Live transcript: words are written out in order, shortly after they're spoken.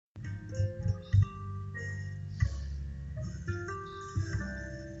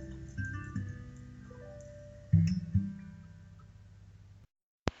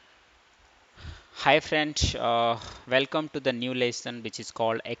Hi friends, welcome to the new lesson which is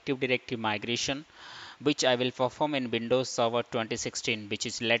called Active Directory Migration, which I will perform in Windows Server 2016, which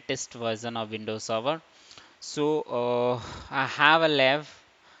is latest version of Windows Server. I have a lab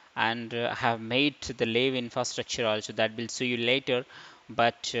and have made the lab infrastructure also that will see you later.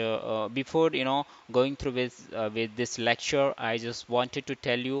 But before going through with this lecture, I just wanted to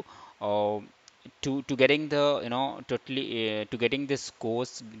tell you uh, to getting the totally to getting this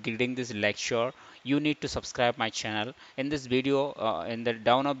course, getting this lecture, you need to subscribe my channel. In this video, in the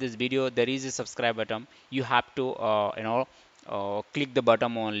down of this video, there is a subscribe button. You have to click the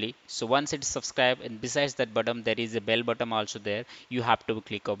button only. So once it's subscribed, and besides that button there is a bell button also there. You have to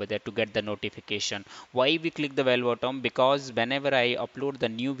click over there to get the notification. Why we click the bell button? Because whenever I upload the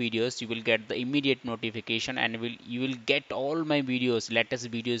new videos, you will get the immediate notification, and you will get all my videos, latest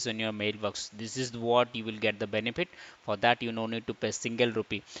videos in your mailbox. This is what you will get the benefit. For that, you no need to pay single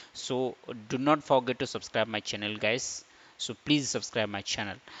rupee. So do not forget to subscribe my channel, guys. So please subscribe my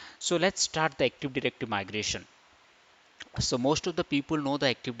channel. So let's start the Active Directory migration. So most of the people know the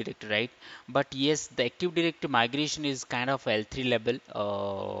Active Directory, right? But yes, the Active Directory migration is kind of L3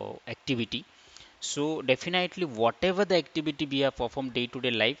 level activity. So definitely whatever the activity we have performed day to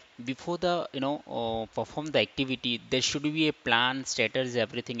day life, before the perform the activity, there should be a plan, status,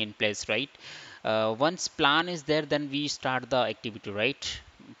 everything in place, right? Once plan is there, then we start the activity, right?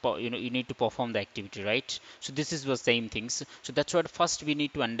 You need to perform the activity, right? So this is the same things. So that's what first we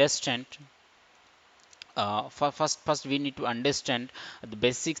need to understand. First we need to understand the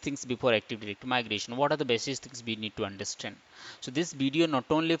basic things before Active Directory migration. What are the basic things we need to understand? So this video not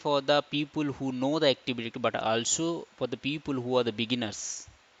only for the people who know the Active Directory, but also for the people who are the beginners,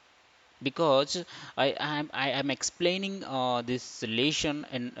 because I am explaining this relation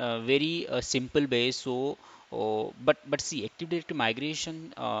in a very simple way. So but see, Active Directory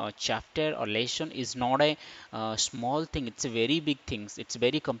migration chapter or lesson is not a small thing. It's a very big thing. It's a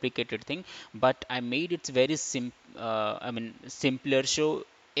very complicated thing, but I made it very simpler, so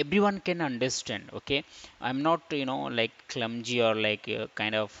everyone can understand. Okay, I'm not like clumsy or like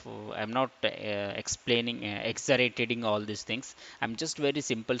kind of I'm not explaining exaggerating all these things. I'm just very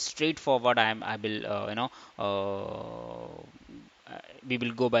simple, straightforward. I will we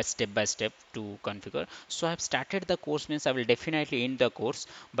will go by step to configure. So I've started the course, means I will definitely end the course,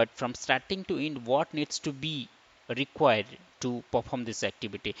 but from starting to end, what needs to be required to perform this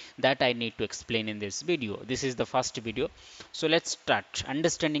activity, that I need to explain in this video. This is the first video. So let's start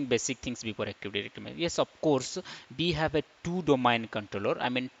understanding basic things before Active Directory. Yes, of course, we have a two domain controller, I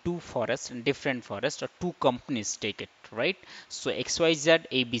mean two forests and different forests, or two companies, take it, right? So XYZ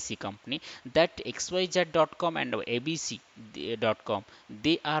ABC company, that xyz.com and abc.com,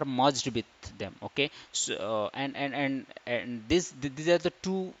 they are merged with them. Okay, so and these are the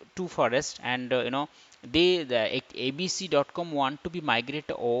two forests, and the abc.com want to be migrate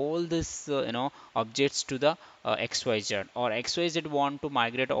all this objects to the xyz, or xyz want to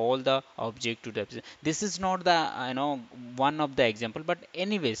migrate all the object to the this is not the one of the example, but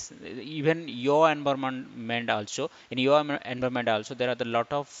anyways, even your environment also, in your environment also, there are a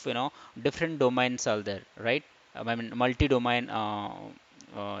lot of different domains are there, right? I mean multi-domain are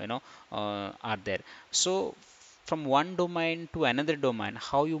there. So from one domain to another domain,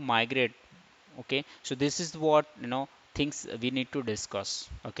 how you migrate? Okay, so this is what things we need to discuss.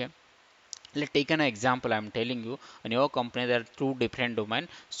 Okay, let's take an example. I'm telling you, in your company there are two different domain.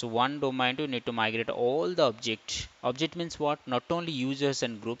 So one domain, you need to migrate all the object means what? Not only users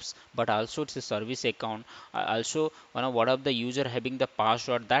and groups, but also it's a service account. Also, what of the user having the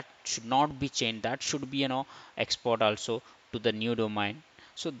password, that should not be changed, that should be export also to the new domain.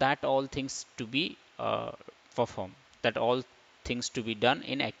 So that all things to be performed, that all things to be done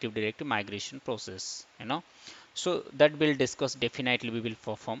in Active Directory migration process, so that we'll discuss, definitely we will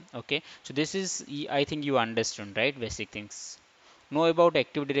perform. Okay, so this is, I think you understand, right? Basic things. Know about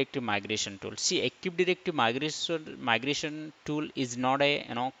Active Directory migration tool. See, Active Directory migration tool is not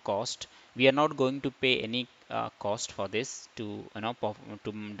a cost. We are not going to pay any cost for this to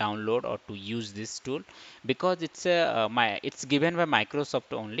to download or to use this tool, because it's a it's given by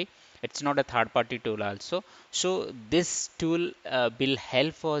Microsoft only. It's not a third party tool also. So this tool will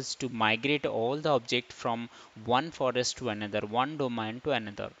help us to migrate all the object from one forest to another, one domain to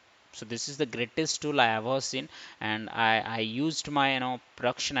another. So this is the greatest tool I have ever seen, and I used my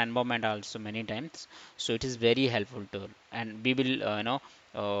production environment also many times. So it is very helpful tool, and we will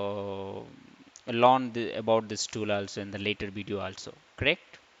learn about this tool also in the later video also.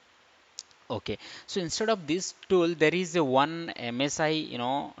 Correct? Okay, so instead of this tool, there is a one MSI,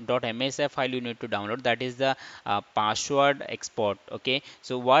 .msi file you need to download. That is the password export. Okay,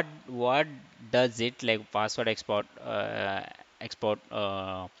 so what does it like password export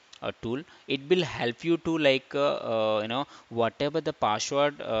tool? It will help you to like whatever the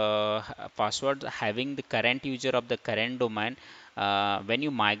password having the current user of the current domain. When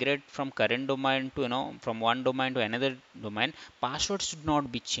you migrate from current domain to from one domain to another domain, password should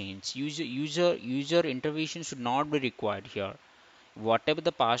not be changed. User intervention should not be required here. Whatever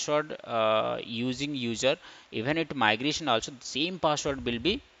the password using user, even at migration also the same password will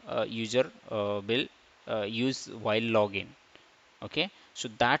be user will use while login. Okay, so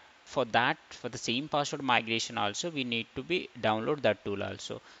for the same password migration also we need to be download that tool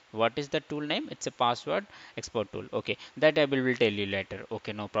also. What is the tool name? It's a password export tool. Okay, that I will tell you later.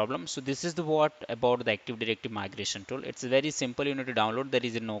 Okay, no problem. So this is the what about the active directory migration tool. It's very simple, you need to download, there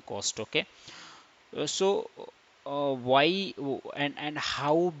is no cost. Okay, so why and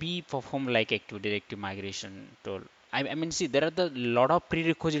how we perform like active directory migration tool? I mean, see, there are the lot of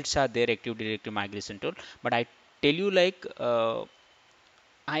prerequisites are there active directory migration tool, but I tell you like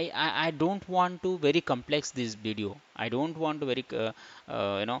I don't want to very complex this video. I don't want to very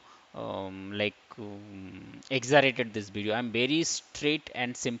exaggerated this video. I'm very straight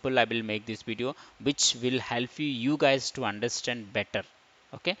and simple. I will make this video which will help you guys to understand better.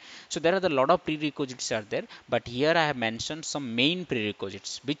 Okay, so there are the lot of prerequisites are there, but here I have mentioned some main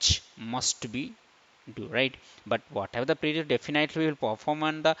prerequisites which must be do, right? But whatever the prerequisite, definitely will perform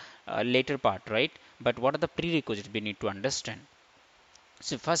on the later part, right? But what are the prerequisites we need to understand?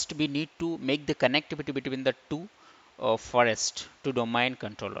 So first we need to make the connectivity between the two forest to domain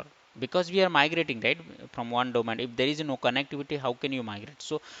controller, because we are migrating, right, from one domain. If there is no connectivity, how can you migrate?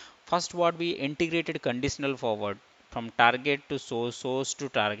 So first what we integrated conditional forward from target to source, source to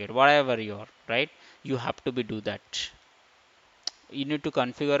target, whatever you are, right? You have to be do that. You need to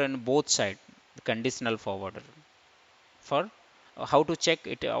configure on both side the conditional forwarder for how to check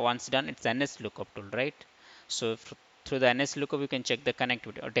it once done. It's NSlookup tool, right? So through the NSlookup you can check the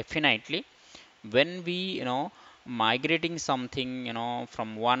connectivity. Or definitely when we migrating something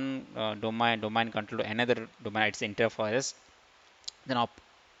from one domain control to another domain, it's interface, then of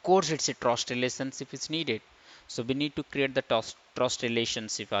course it's a trust relationship is needed. So we need to create the trust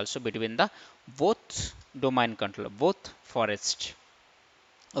relationship also between the both domain controller, both forest.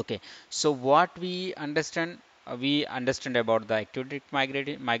 Okay, so what we understand about the active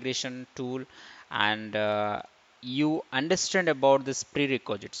migration tool, and you understand about this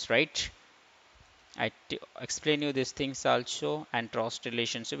prerequisites, right? Explain you these things also, and trust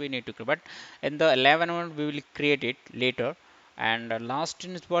relationship we need to create. But in the 11 one we will create it later. And last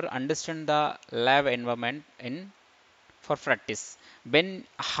is for understand the lab environment in for practice. When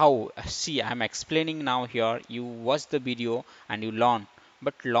how see I'm explaining now here. You watch the video and you learn,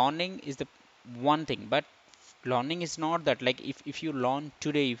 but learning is the one thing. But learning is not that like if you learn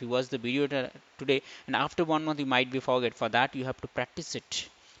today, if you watch the video today, and after 1 month you might be forget. For that you have to practice it.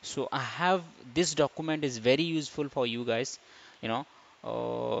 So I have this document is very useful for you guys, you know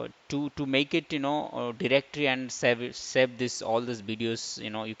to make it directory and save this all these videos.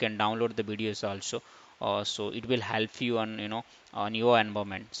 You can download the videos also. So it will help you on on your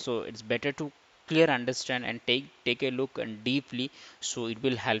environment. So it's better to clear understand and take a look and deeply. So it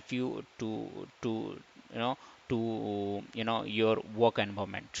will help you to you know your work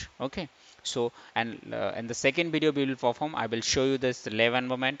environment. Okay, so and the second video we will perform, I will show you this live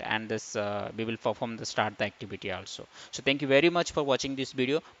environment, and this we will perform the start the activity also. So thank you very much for watching this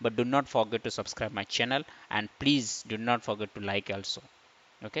video, but do not forget to subscribe my channel, and please do not forget to like also.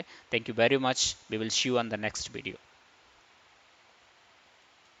 Okay, thank you very much. We will see you on the next video.